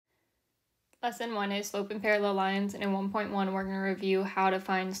Lesson 1 is slope and parallel lines, and in 1.1 we're going to review how to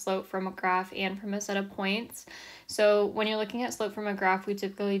find slope from a graph and from a set of points. So when you're looking at slope from a graph, we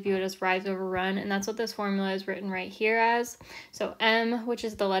typically view it as rise over run, and that's what this formula is written right here as. So m, which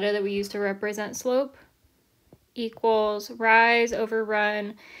is the letter that we use to represent slope, equals rise over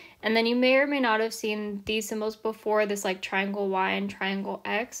run. And then you may or may not have seen these symbols before, this like triangle y and triangle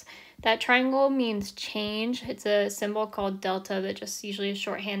x. That triangle means change. It's a symbol called delta that just usually is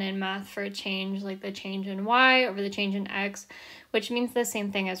shorthand in math for a change, like the change in y over the change in x, which means the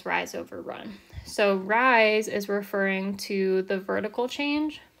same thing as rise over run. So rise is referring to the vertical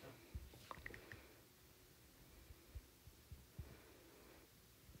change.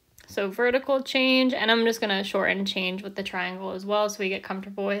 So vertical change, and I'm just going to shorten change with the triangle as well so we get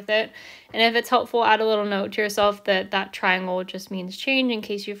comfortable with it. And if it's helpful, add a little note to yourself that that triangle just means change in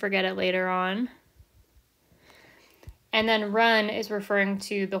case you forget it later on. And then run is referring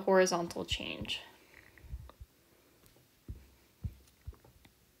to the horizontal change.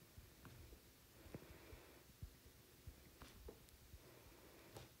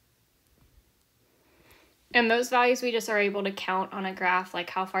 And those values we just are able to count on a graph, like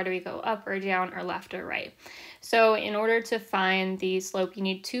how far do we go up or down or left or right. So in order to find the slope, you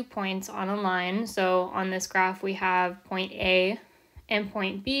need 2 points on a line. So on this graph, we have point A and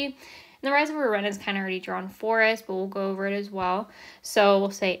point B. And the rise over run is kind of already drawn for us, but we'll go over it as well. So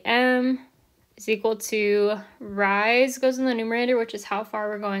we'll say M is equal to rise goes in the numerator, which is how far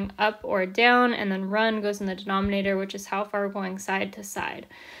we're going up or down, and then run goes in the denominator, which is how far we're going side to side.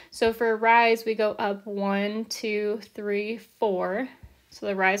 So for rise, we go up 1, 2, 3, 4. So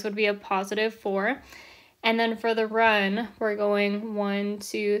the rise would be a positive 4. And then for the run, we're going 1,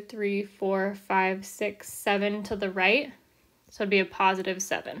 2, 3, 4, 5, 6, 7 to the right. So it'd be a positive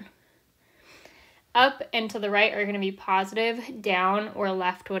 7. Up and to the right are going to be positive, down or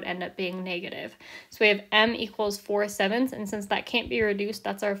left would end up being negative. So we have m equals 4/7, and since that can't be reduced,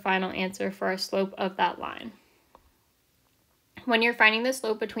 that's our final answer for our slope of that line. When you're finding the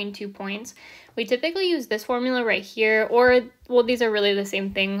slope between 2 points, we typically use this formula right here, or, well, these are really the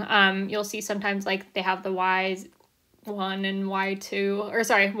same thing. You'll see sometimes like they have the y1 and y2, or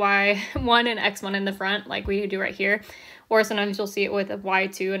sorry, y1 and x1 in the front, like we do right here. Or sometimes you'll see it with a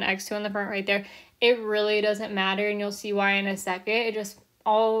y2 and x2 in the front right there. It really doesn't matter, and you'll see why in a second. It just,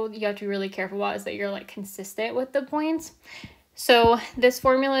 all you have to be really careful about is that you're like consistent with the points. So this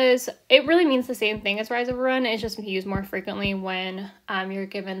formula is, it really means the same thing as rise over run. It's just used more frequently when you're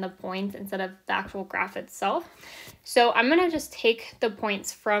given the points instead of the actual graph itself. So I'm going to just take the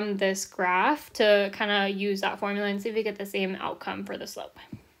points from this graph to kind of use that formula and see if we get the same outcome for the slope.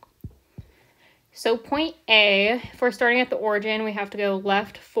 So point A, if we're starting at the origin, we have to go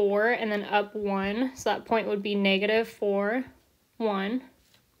left 4 and then up 1. So that point would be negative 4, 1.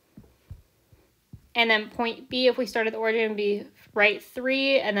 And then point B, if we start at the origin, would be right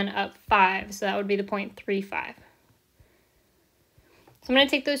 3 and then up 5. So that would be the point 3, 5. So I'm going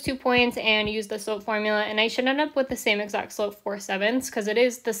to take those 2 points and use the slope formula, and I should end up with the same exact slope 4/7 because it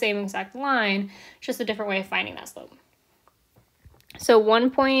is the same exact line, just a different way of finding that slope. So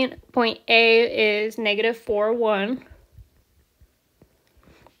one point A is negative 4, 1.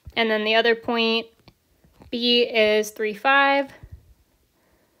 And then the other point B is 3, 5.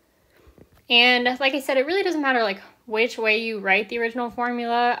 And like I said, it really doesn't matter like which way you write the original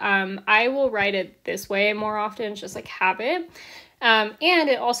formula. I will write it this way more often, it's just like habit. And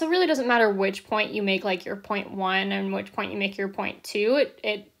it also really doesn't matter which point you make like your point 1 and which point you make your point 2.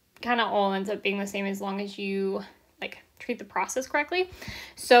 It kind of all ends up being the same as long as you like treat the process correctly.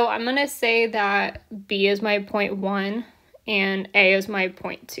 So I'm going to say that B is my point 1 and A is my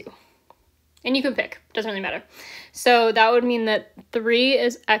point 2. And you can pick, doesn't really matter. So that would mean that 3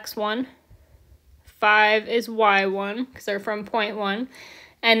 is x1, 5 is y1 because they're from point 1,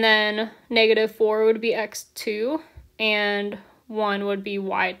 and then negative 4 would be x2 and 1 would be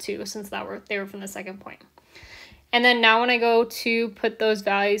y2 since they were from the second point. And then now when I go to put those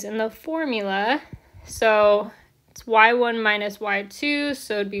values in the formula, so it's y1 minus y2,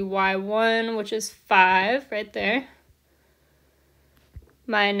 so it'd be y1, which is 5 right there,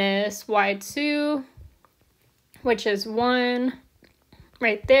 minus y2, which is 1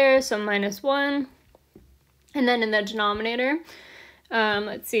 right there, so minus 1. And then in the denominator,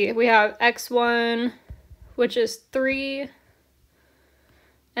 let's see, we have x1, which is 3,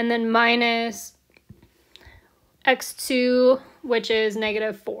 and then minus x2, which is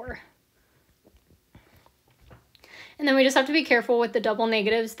negative 4. And then we just have to be careful with the double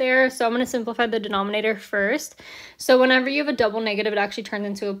negatives there. So I'm going to simplify the denominator first. So whenever you have a double negative, it actually turns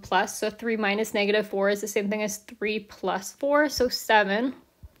into a plus. So 3 minus negative 4 is the same thing as 3 plus 4, so 7.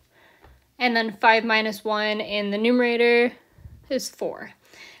 and then 5 minus 1 in the numerator is 4.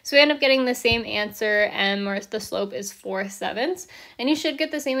 So we end up getting the same answer, and where the slope is 4/7. And you should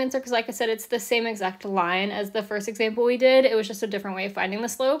get the same answer because, like I said, it's the same exact line as the first example we did. It was just a different way of finding the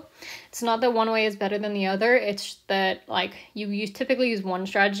slope. It's not that one way is better than the other. It's that like you typically use one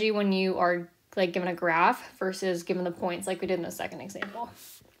strategy when you are like given a graph versus given the points like we did in the second example.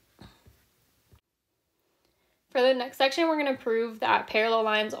 For the next section, we're going to prove that parallel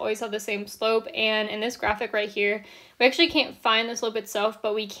lines always have the same slope, and in this graphic right here, we actually can't find the slope itself,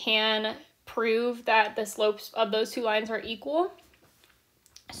 but we can prove that the slopes of those two lines are equal.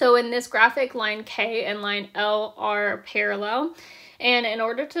 So in this graphic, line K and line L are parallel, and in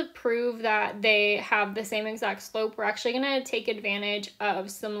order to prove that they have the same exact slope, we're actually going to take advantage of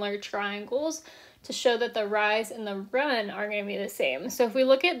similar triangles to show that the rise and the run are going to be the same. So if we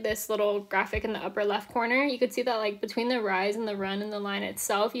look at this little graphic in the upper left corner, you can see that like between the rise and the run and the line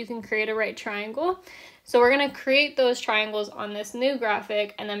itself, you can create a right triangle. So we're going to create those triangles on this new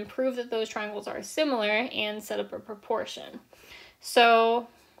graphic and then prove that those triangles are similar and set up a proportion. So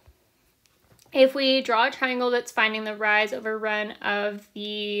if we draw a triangle that's finding the rise over run of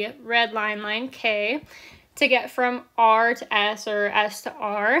the red line, line K, to get from R to S or S to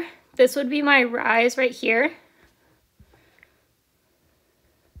R, this would be my rise right here.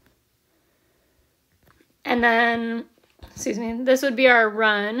 And then, this would be our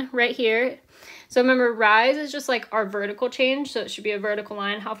run right here. So remember, rise is just like our vertical change, so it should be a vertical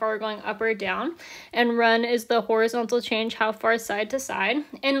line, how far we're going up or down. And run is the horizontal change, how far side to side.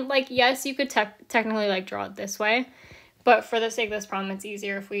 And like, yes, you could technically like draw it this way, but for the sake of this problem, it's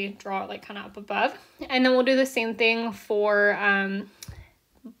easier if we draw it like kind of up above. And then we'll do the same thing for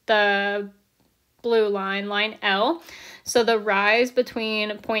the blue line, line L. So the rise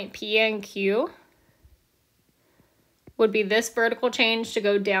between point P and Q would be this vertical change to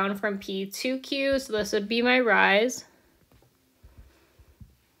go down from P to Q. So this would be my rise.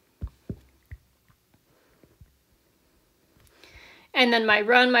 And then my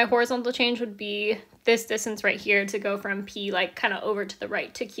run, my horizontal change would be this distance right here to go from P like kind of over to the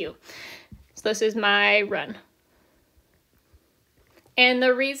right to Q. So this is my run. And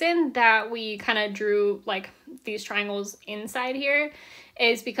the reason that we kind of drew like these triangles inside here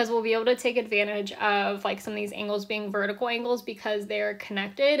is because we'll be able to take advantage of like some of these angles being vertical angles because they're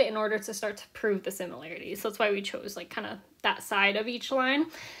connected in order to start to prove the similarities. So that's why we chose like kind of that side of each line.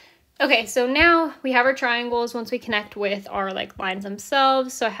 Okay, so now we have our triangles once we connect with our like lines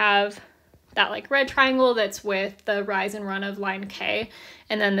themselves. So I have that like red triangle that's with the rise and run of line K,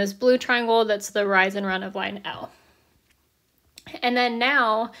 and then this blue triangle that's the rise and run of line L. And then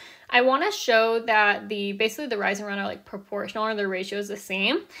now I want to show that basically the rise and run are like proportional, or the ratio is the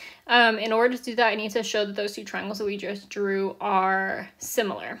same. In order to do that, I need to show that those two triangles that we just drew are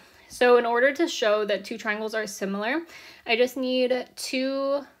similar. So in order to show that two triangles are similar, I just need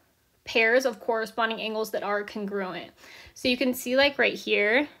two pairs of corresponding angles that are congruent. So you can see like right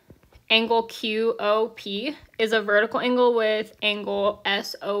here, angle QOP is a vertical angle with angle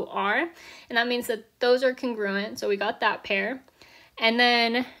SOR, and that means that those are congruent. So we got that pair. And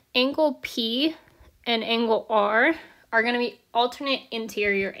then angle P and angle R are going to be alternate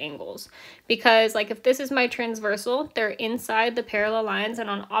interior angles, because like if this is my transversal, they're inside the parallel lines and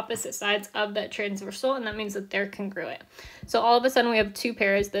on opposite sides of that transversal, and that means that they're congruent. So all of a sudden we have two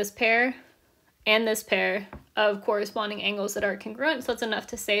pairs, this pair and this pair of corresponding angles that are congruent. So that's enough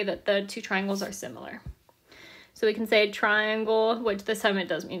to say that the two triangles are similar. So we can say triangle, which this time it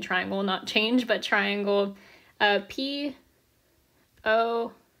does mean triangle, not change, but triangle POQ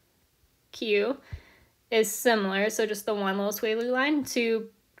is similar, so just the one little squiggly line, to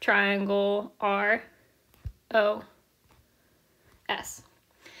triangle ROS.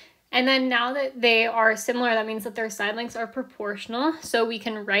 And then now that they are similar, that means that their side lengths are proportional, so we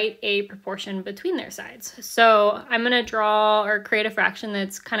can write a proportion between their sides. So I'm going to draw or create a fraction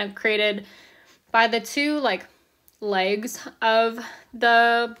that's kind of created by the two like legs of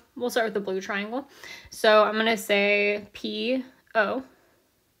the, we'll start with the blue triangle. So I'm going to say PO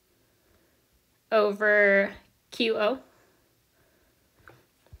over QO.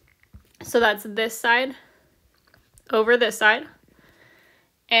 So that's this side over this side.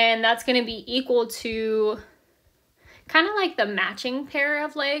 And that's going to be equal to kind of like the matching pair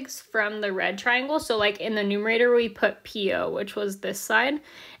of legs from the red triangle. So like in the numerator, we put PO, which was this side,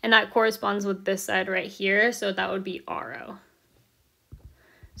 and that corresponds with this side right here. So that would be RO.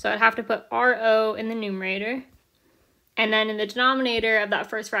 So I'd have to put RO in the numerator. And then in the denominator of that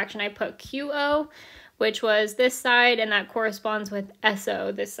first fraction, I put QO, which was this side, and that corresponds with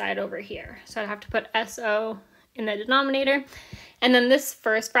SO, this side over here. So I'd have to put SO in the denominator. And then this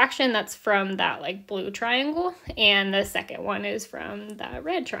first fraction, that's from that like blue triangle, and the second one is from that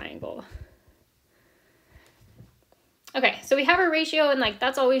red triangle. Okay, so we have a ratio, and like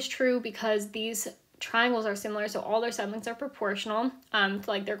that's always true because these triangles are similar, so all their side lengths are proportional to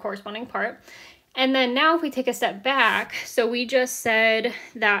like their corresponding part. And then now if we take a step back, so we just said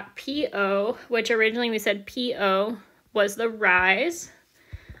that PO, which originally we said PO was the rise.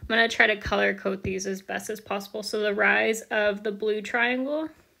 I'm going to try to color code these as best as possible. So the rise of the blue triangle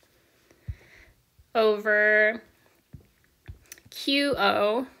over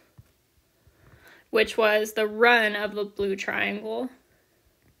QO, which was the run of the blue triangle.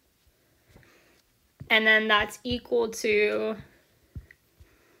 And then that's equal to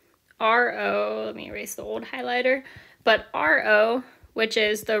RO, let me erase the old highlighter, but RO, which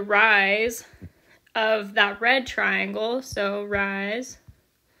is the rise of that red triangle, so rise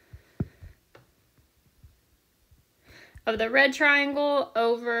of the red triangle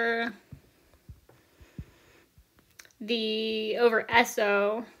over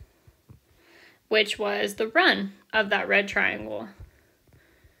SO, which was the run of that red triangle.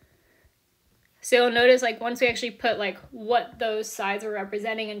 So you'll notice like once we actually put like what those sides were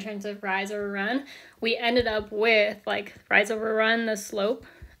representing in terms of rise over run, we ended up with like rise over run, the slope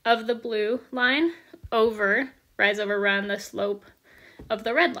of the blue line, over rise over run, the slope of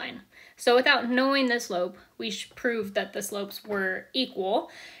the red line. So without knowing the slope, we proved that the slopes were equal.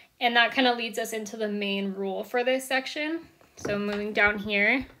 And that kind of leads us into the main rule for this section. So moving down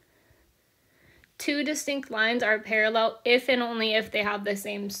here, two distinct lines are parallel if and only if they have the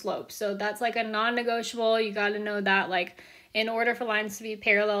same slope. So that's like a non-negotiable. You got to know that like in order for lines to be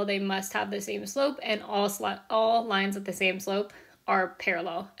parallel, they must have the same slope, and all lines with the same slope are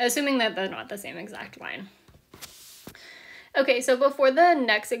parallel, assuming that they're not the same exact line. Okay, so before the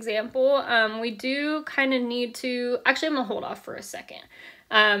next example, we do kind of need to, actually I'm gonna hold off for a second.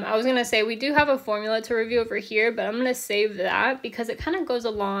 I was gonna say we do have a formula to review over here, but I'm gonna save that because it kind of goes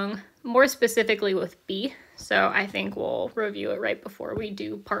along more specifically with B. So I think we'll review it right before we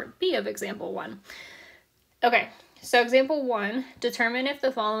do part B of example 1. Okay, so example 1, determine if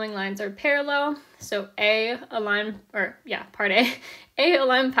the following lines are parallel. So part A, a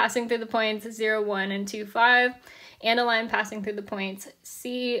line passing through the points 0, 1, and 2, 5, and a line passing through the points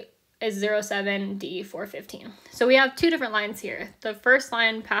C is 0, 7, D, 4, 15. So we have two different lines here. The first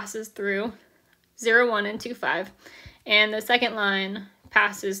line passes through 0, 1, and 2, 5, and the second line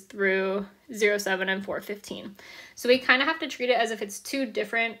passes through 0, 7, and 4, 15. So we kind of have to treat it as if it's two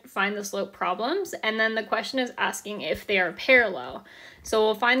different find the slope problems, and then the question is asking if they are parallel. So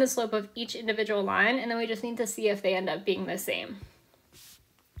we'll find the slope of each individual line, and then we just need to see if they end up being the same.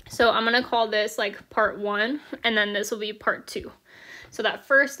 So I'm going to call this like part 1, and then this will be part 2. So that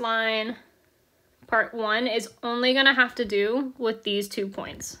first line, part 1, is only going to have to do with these 2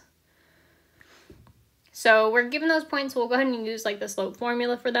 points. So we're given those points, we'll go ahead and use like the slope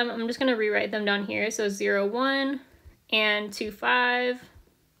formula for them. I'm just going to rewrite them down here. So 0, 1 and 2, 5.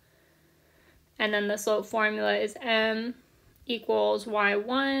 And then the slope formula is m equals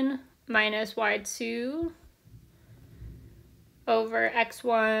y1 minus y2 over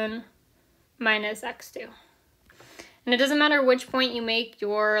x1 minus x2. And it doesn't matter which point you make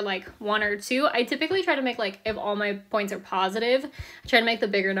your like 1 or 2. I typically try to make like, if all my points are positive, I try to make the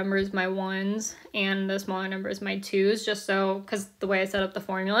bigger numbers my 1s and the smaller numbers my 2s, just so, because the way I set up the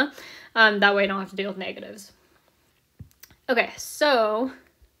formula, that way I don't have to deal with negatives. Okay, so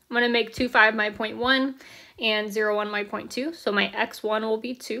I'm going to make 2, 5 my 0.1 and 0, 1 my 0.2. So my x1 will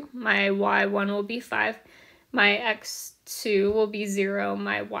be 2, my y1 will be 5, my x2 will be 0,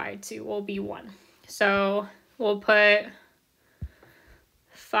 my y2 will be 1. So we'll put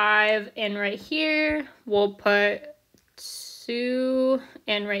 5 in right here. We'll put 2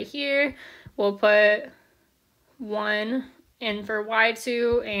 in right here. We'll put 1 in for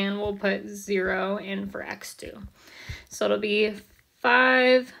y2, and we'll put 0 in for x2. So it'll be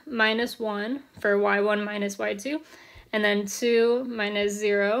 5 minus 1 for y1 minus y2, and then 2 minus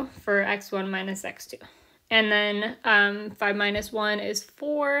 0 for x1 minus x2. And then 5 minus 1 is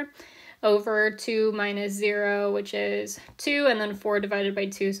 4. Over 2 minus 0, which is 2, and then 4 divided by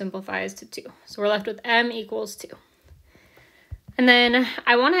 2 simplifies to 2. So we're left with m equals 2. And then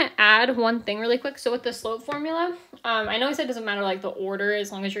I want to add one thing really quick. So with the slope formula, I know I said it doesn't matter like the order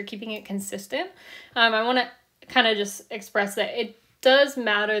as long as you're keeping it consistent. I want to kind of just express that it does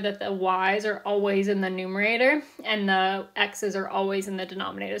matter that the y's are always in the numerator and the x's are always in the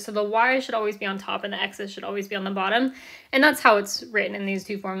denominator. So the y's should always be on top and the x's should always be on the bottom. And that's how it's written in these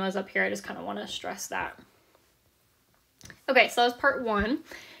two formulas up here. I just kind of want to stress that. Okay, so that's part 1.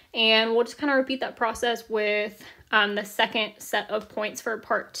 And we'll just kind of repeat that process with the second set of points for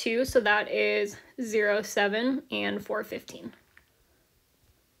part 2. So that is 0, 7, and 4, 15.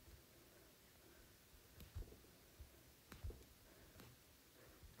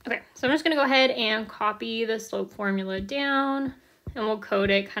 Okay, so I'm just going to go ahead and copy the slope formula down, and we'll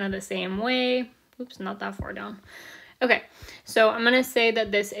code it kind of the same way. Oops, not that far down. Okay, so I'm going to say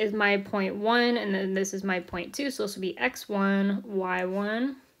that this is my point 1, and then this is my point 2. So this will be x1,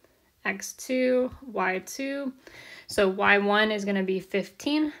 y1, x2, y2. So y1 is going to be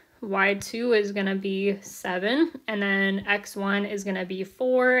 15, y2 is going to be 7, and then x1 is going to be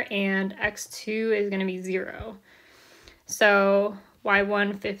 4, and x2 is going to be 0. So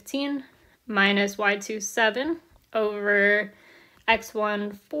y1 15 minus y2 7 over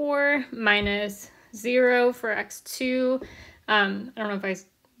x1 4 minus 0 for x2. I don't know if I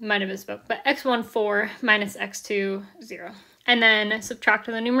might have misspoke, but x1 4 minus x2 0. And then subtract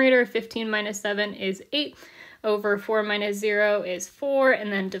to the numerator. 15 minus 7 is 8 over 4 minus 0 is 4,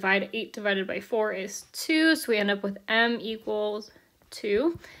 and then divide 8 divided by 4 is 2. So we end up with m equals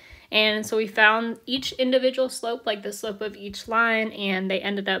 2. And so we found each individual slope, like the slope of each line, and they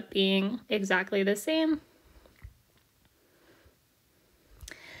ended up being exactly the same.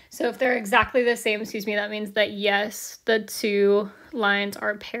 So if they're exactly the same, that means that yes, the two lines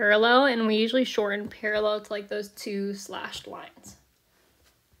are parallel, and we usually shorten parallel to like those two slashed lines.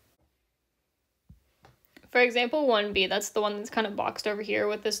 For example 1b, that's the one that's kind of boxed over here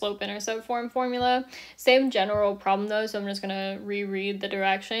with the slope-intercept form formula. Same general problem though, so I'm just going to reread the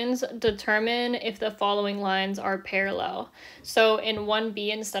directions. Determine if the following lines are parallel. So in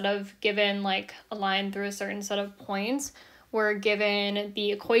 1b, instead of given like a line through a certain set of points, we're given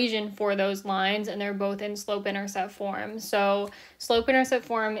the equation for those lines, and they're both in slope-intercept form. So slope-intercept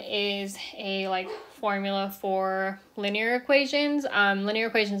form is a like formula for linear equations. Linear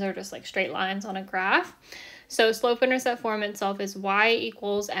equations are just like straight lines on a graph. So slope-intercept form itself is y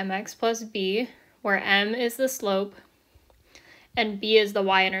equals mx plus b, where m is the slope and b is the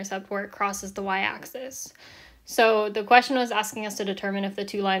y-intercept where it crosses the y-axis. So the question was asking us to determine if the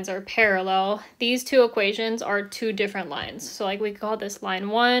two lines are parallel. These two equations are two different lines. So like we call this line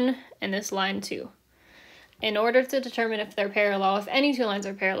 1 and this line 2. In order to determine if they're parallel, if any two lines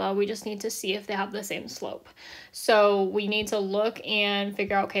are parallel, we just need to see if they have the same slope. So we need to look and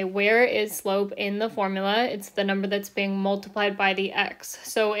figure out, okay, where is slope in the formula? It's the number that's being multiplied by the x.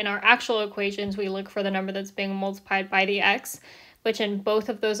 So in our actual equations, we look for the number that's being multiplied by the x, which in both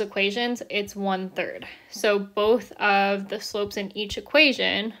of those equations, it's 1/3. So both of the slopes in each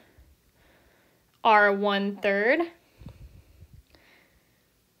equation are 1/3.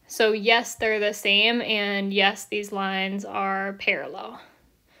 So yes, they're the same, and yes, these lines are parallel.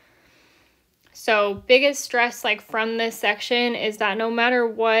 So biggest stress like from this section is that no matter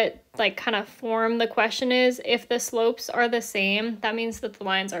what like kind of form the question is, if the slopes are the same, that means that the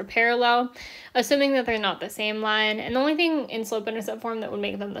lines are parallel, assuming that they're not the same line. And the only thing in slope-intercept form that would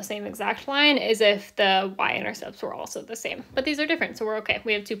make them the same exact line is if the y-intercepts were also the same. But these are different, so we're okay.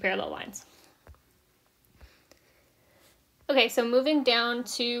 We have two parallel lines. Okay, so moving down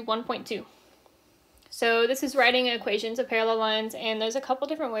to 1.2. So this is writing equations of parallel lines, and there's a couple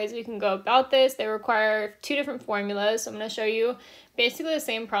different ways we can go about this. They require two different formulas. So I'm going to show you basically the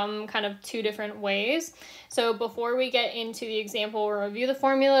same problem, kind of two different ways. So before we get into the example, we'll review the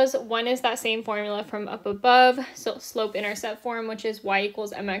formulas. One is that same formula from up above, so slope-intercept form, which is y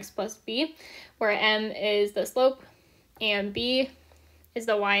equals mx plus b, where m is the slope and b is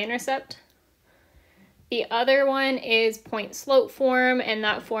the y-intercept. The other one is point slope form, and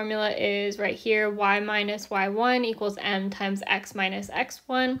that formula is right here, y minus y1 equals m times x minus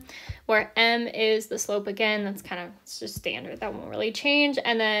x1, where m is the slope again. That's kind of, it's just standard, that won't really change.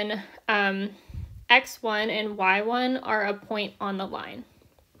 And then x1 and y1 are a point on the line.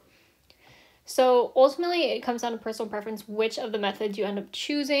 So ultimately it comes down to personal preference which of the methods you end up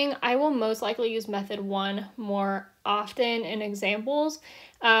choosing. I will most likely use method 1 more often in examples.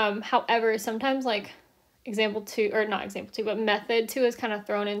 However, sometimes like example 2, or not example 2, but method 2 is kind of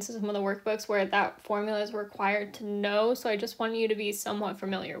thrown into some of the workbooks where that formula is required to know. So I just want you to be somewhat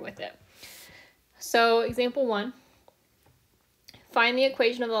familiar with it. So example 1, find the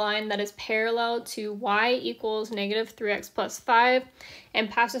equation of the line that is parallel to y equals negative 3x plus 5 and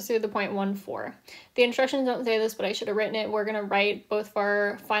passes through the point 1, 4. The instructions don't say this, but I should have written it. We're going to write both of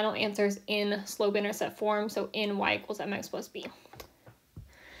our final answers in slope-intercept form, so in y equals mx plus b.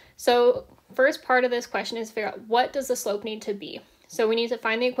 So first part of this question is figure out what does the slope need to be. So we need to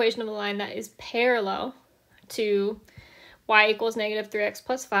find the equation of the line that is parallel to y equals negative 3x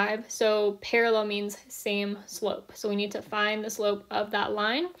plus 5. So parallel means same slope. So we need to find the slope of that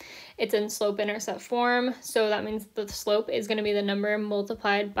line. It's in slope-intercept form. So that means the slope is going to be the number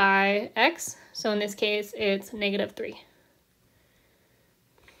multiplied by x. So in this case, it's negative 3.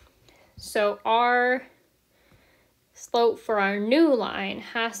 So our slope for our new line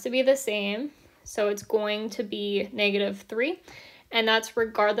has to be the same. So it's going to be negative 3. And that's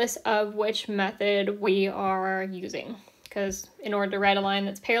regardless of which method we are using. Because in order to write a line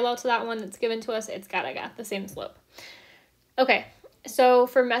that's parallel to that one that's given to us, it's gotta get the same slope. Okay, so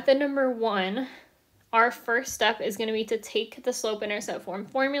for method number 1, our first step is gonna be to take the slope-intercept form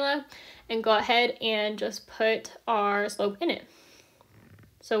formula and go ahead and just put our slope in it.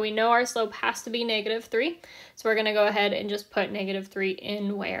 So we know our slope has to be negative 3, so we're gonna go ahead and just put negative 3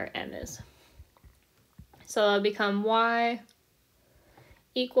 in where m is. So that'll become y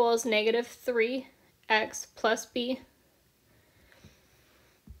equals negative 3x plus b.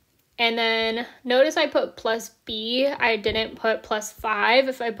 And then notice I put plus b, I didn't put plus 5.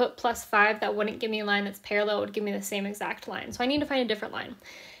 If I put plus 5, that wouldn't give me a line that's parallel, it would give me the same exact line. So I need to find a different line.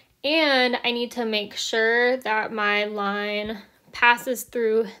 And I need to make sure that my line passes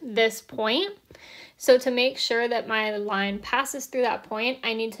through this point. So to make sure that my line passes through that point,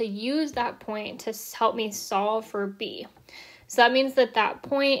 I need to use that point to help me solve for b. So that means that that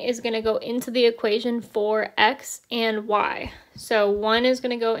point is going to go into the equation for x and y. So 1 is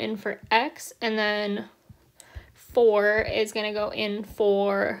going to go in for x, and then 4 is going to go in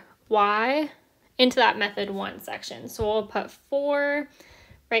for y into that method 1 section. So we'll put 4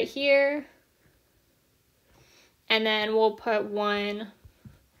 right here, and then we'll put 1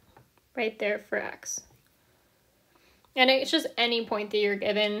 right there for x. And it's just any point that you're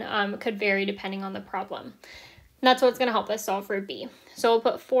given. It could vary depending on the problem. And that's what's going to help us solve for b. So we'll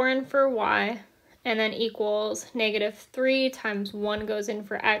put 4 in for y, and then equals negative 3 times 1 goes in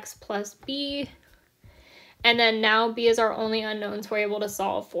for x plus b. And then now b is our only unknown, so we're able to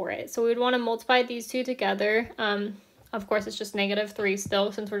solve for it. So we would want to multiply these two together. Of course, it's just negative 3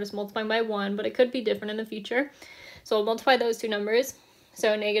 still, since we're just multiplying by 1, but it could be different in the future. So we'll multiply those two numbers.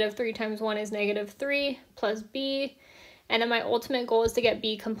 So negative 3 times 1 is negative 3 plus b. And then my ultimate goal is to get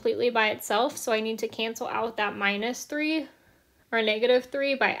b completely by itself, so I need to cancel out that minus 3 or negative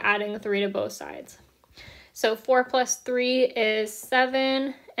 3 by adding 3 to both sides. So 4 plus 3 is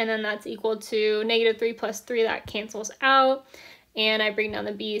 7, and then that's equal to negative 3 plus 3, that cancels out, and I bring down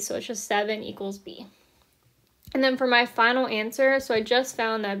the b, so it's just 7 equals b. And then for my final answer, so I just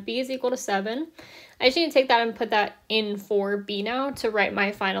found that b is equal to 7. I just need to take that and put that in for b now to write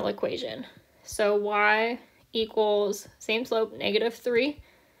my final equation. So y equals same slope, negative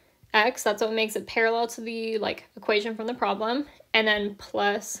 3x, that's what makes it parallel to the equation from the problem, and then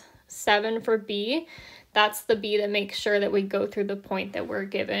plus 7 for b, that's the b that makes sure that we go through the point that we're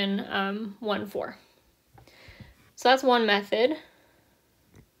given 1, 4. So that's one method.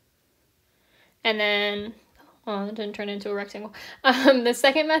 And then, oh, it didn't turn into a rectangle. The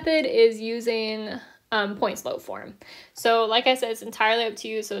second method is using point slope form. So like I said, it's entirely up to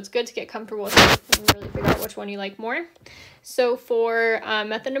you, so it's good to get comfortable with it and really figure out which one you like more. So for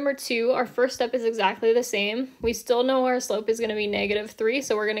method number 2, our first step is exactly the same. We still know our slope is going to be negative 3,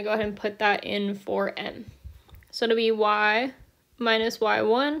 so we're going to go ahead and put that in for m. So it'll be y minus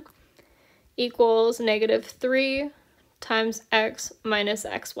y1 equals negative 3 times x minus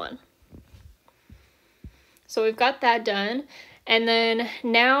x1. So we've got that done. And then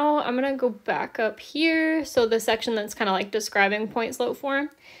now I'm going to go back up here. So the section that's kind of like describing point slope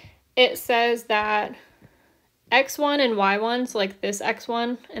form, it says that x1 and y1, so like this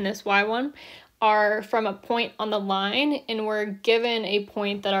x1 and this y1, are from a point on the line, and we're given a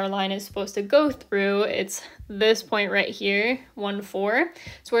point that our line is supposed to go through. It's this point right here, 1, 4.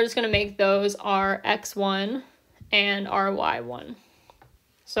 So we're just going to make those our x1 and our y1.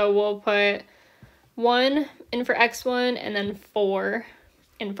 So we'll put 1 in for x1 and then 4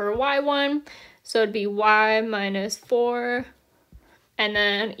 in for y1. So it'd be y minus 4 and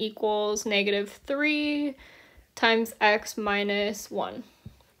then equals negative 3 times x minus 1.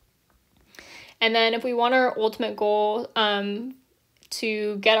 And then if we want our ultimate goal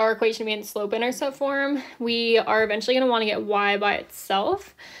to get our equation to be in slope-intercept form, we are eventually going to want to get y by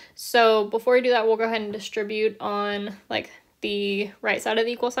itself. So before we do that, we'll go ahead and distribute on the right side of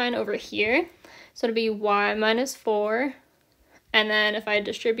the equal sign over here. So it'll be y minus 4, and then if I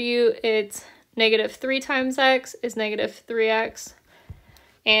distribute, it's negative 3 times x is negative 3x,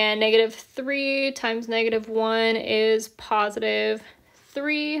 and negative 3 times negative 1 is positive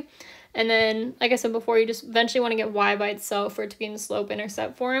 3, and then, like I said before, you just eventually want to get y by itself for it to be in the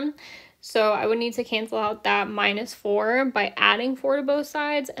slope-intercept form. So I would need to cancel out that -4 by adding 4 to both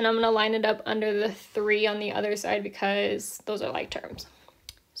sides, and I'm going to line it up under the 3 on the other side because those are like terms.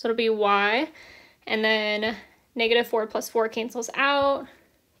 So it'll be y, and then -4 plus 4 cancels out,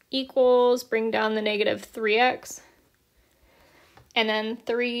 equals, bring down the -3x, and then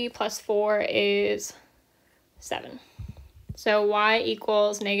 3 plus 4 is 7. So y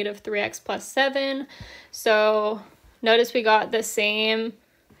equals -3x plus 7. So notice we got the same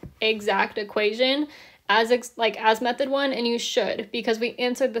exact equation as method 1, and you should, because we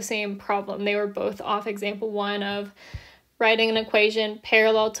answered the same problem. They were both off example 1 of writing an equation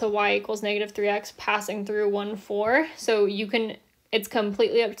parallel to y equals -3x passing through 1, 4. So you can, it's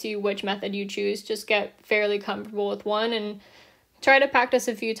completely up to you which method you choose. Just get fairly comfortable with one and try to practice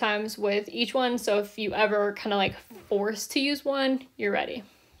a few times with each one. So if you ever kind of like forced to use one, you're ready.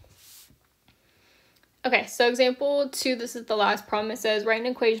 Okay, so example 2, this is the last problem. It says, write an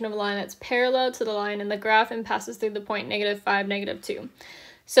equation of a line that's parallel to the line in the graph and passes through the point -5, -2.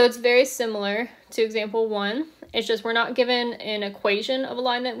 So it's very similar to example 1. It's just we're not given an equation of a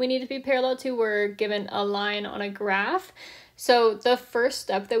line that we need to be parallel to. We're given a line on a graph. So the first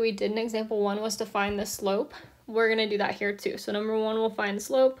step that we did in example 1 was to find the slope. We're going to do that here too. So number 1, we'll find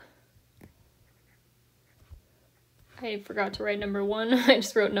slope. I forgot to write number 1. I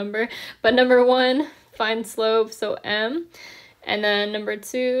just wrote number. But number 1, find slope, so m. And then number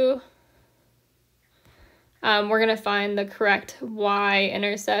 2, we're going to find the correct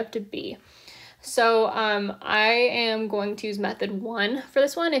y-intercept, b. So I am going to use method 1 for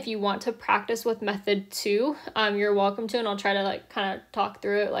this one. If you want to practice with method 2, you're welcome to, and I'll try to like kind of talk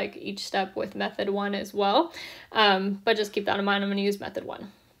through it like each step with method 1 as well. But just keep that in mind. I'm going to use method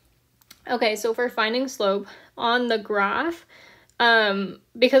 1. Okay, so for finding slope on the graph,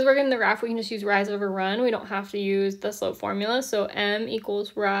 because we're getting the graph, we can just use rise over run. We don't have to use the slope formula. So m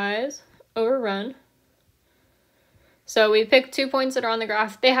equals rise over run. So we picked 2 points that are on the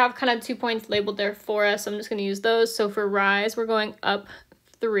graph. They have kind of 2 points labeled there for us, so I'm just going to use those. So for rise, we're going up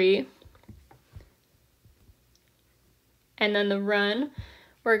 3. And then the run,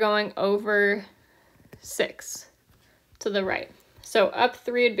 we're going over 6 to the right. So up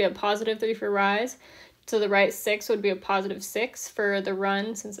 3 would be a +3 for rise. To the right, 6 would be a +6 for the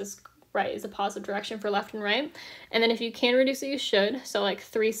run, since this right is a positive direction for left and right. And then if you can reduce it, you should. So like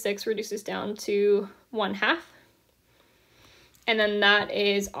 3, 6 reduces down to 1/2. And then that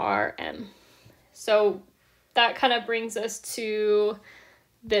is our m. So that kind of brings us to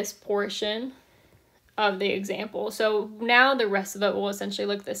this portion of the example. So now the rest of it will essentially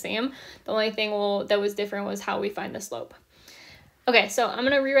look the same. The only thing that was different was how we find the slope. Okay, so I'm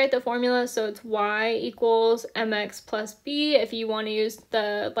going to rewrite the formula. So it's y equals mx plus b. If you want to use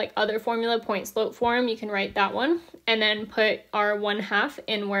the like other formula, point slope form, you can write that one. And then put our 1/2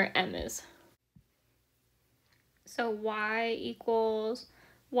 in where m is. So y equals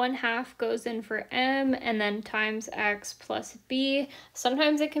 1/2 goes in for m, and then times x plus b.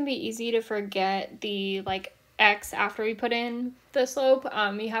 Sometimes it can be easy to forget the like x after we put in the slope.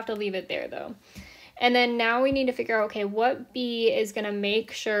 You have to leave it there though. And then now we need to figure out, okay, what b is going to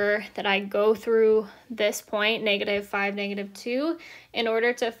make sure that I go through this point, -5, -2. In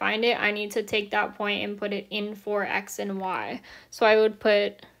order to find it, I need to take that point and put it in for x and y. So I would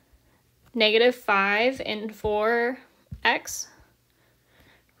put -5 in for x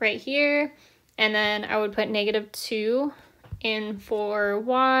right here, and then I would put -2 in for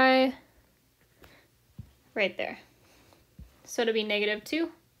y right there. So to be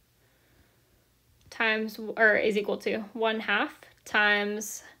 -2 times, or is equal to 1/2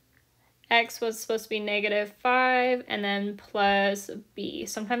 times x was supposed to be -5, and then plus b.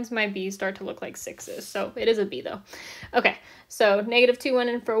 Sometimes my b's start to look like 6s, so it is a b though. Okay, so -2 went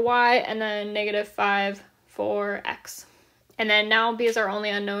in for y, and then -5 for x. And then now because our only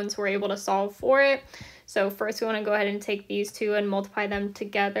unknowns, we're able to solve for it. So first we want to go ahead and take these two and multiply them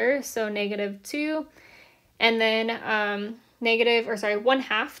together. So -2, and then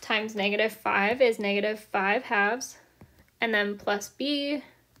 1/2 times -5 is -5/2, and then plus b.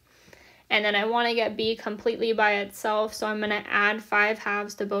 And then I want to get b completely by itself, so I'm going to add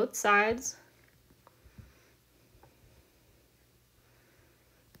 5/2 to both sides.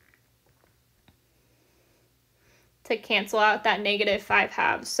 To cancel out that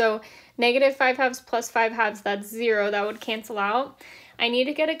 -5/2. So -5/2 plus 5/2, that's 0. That would cancel out. I need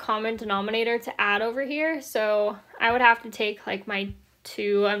to get a common denominator to add over here. So I would have to take like my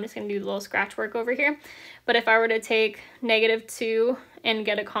 2. I'm just going to do a little scratch work over here. But if I were to take -2 and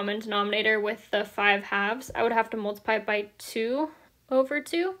get a common denominator with the 5/2, I would have to multiply it by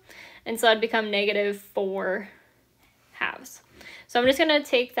 2/2. And so that'd become -4/2. So I'm just going to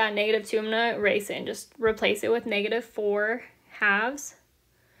take that -2, I'm going to erase it and just replace it with -4 halves.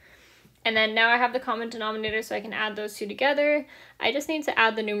 And then now I have the common denominator, so I can add those two together. I just need to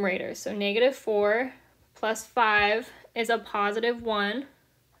add the numerators. So -4 plus 5 is a +1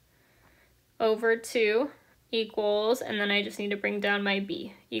 over 2 equals, and then I just need to bring down my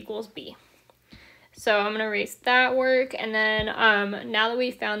b, equals b. So I'm going to erase that work, and then now that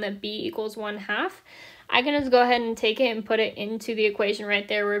we found that b equals 1/2, I can just go ahead and take it and put it into the equation right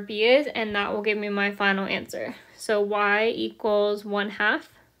there where b is, and that will give me my final answer. So y equals 1/2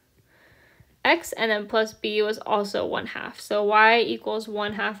 x, and then plus b was also 1/2. So y equals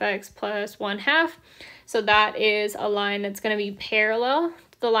 1/2 x plus 1/2. So that is a line that's going to be parallel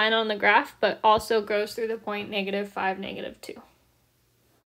to the line on the graph, but also goes through the point -5, -2.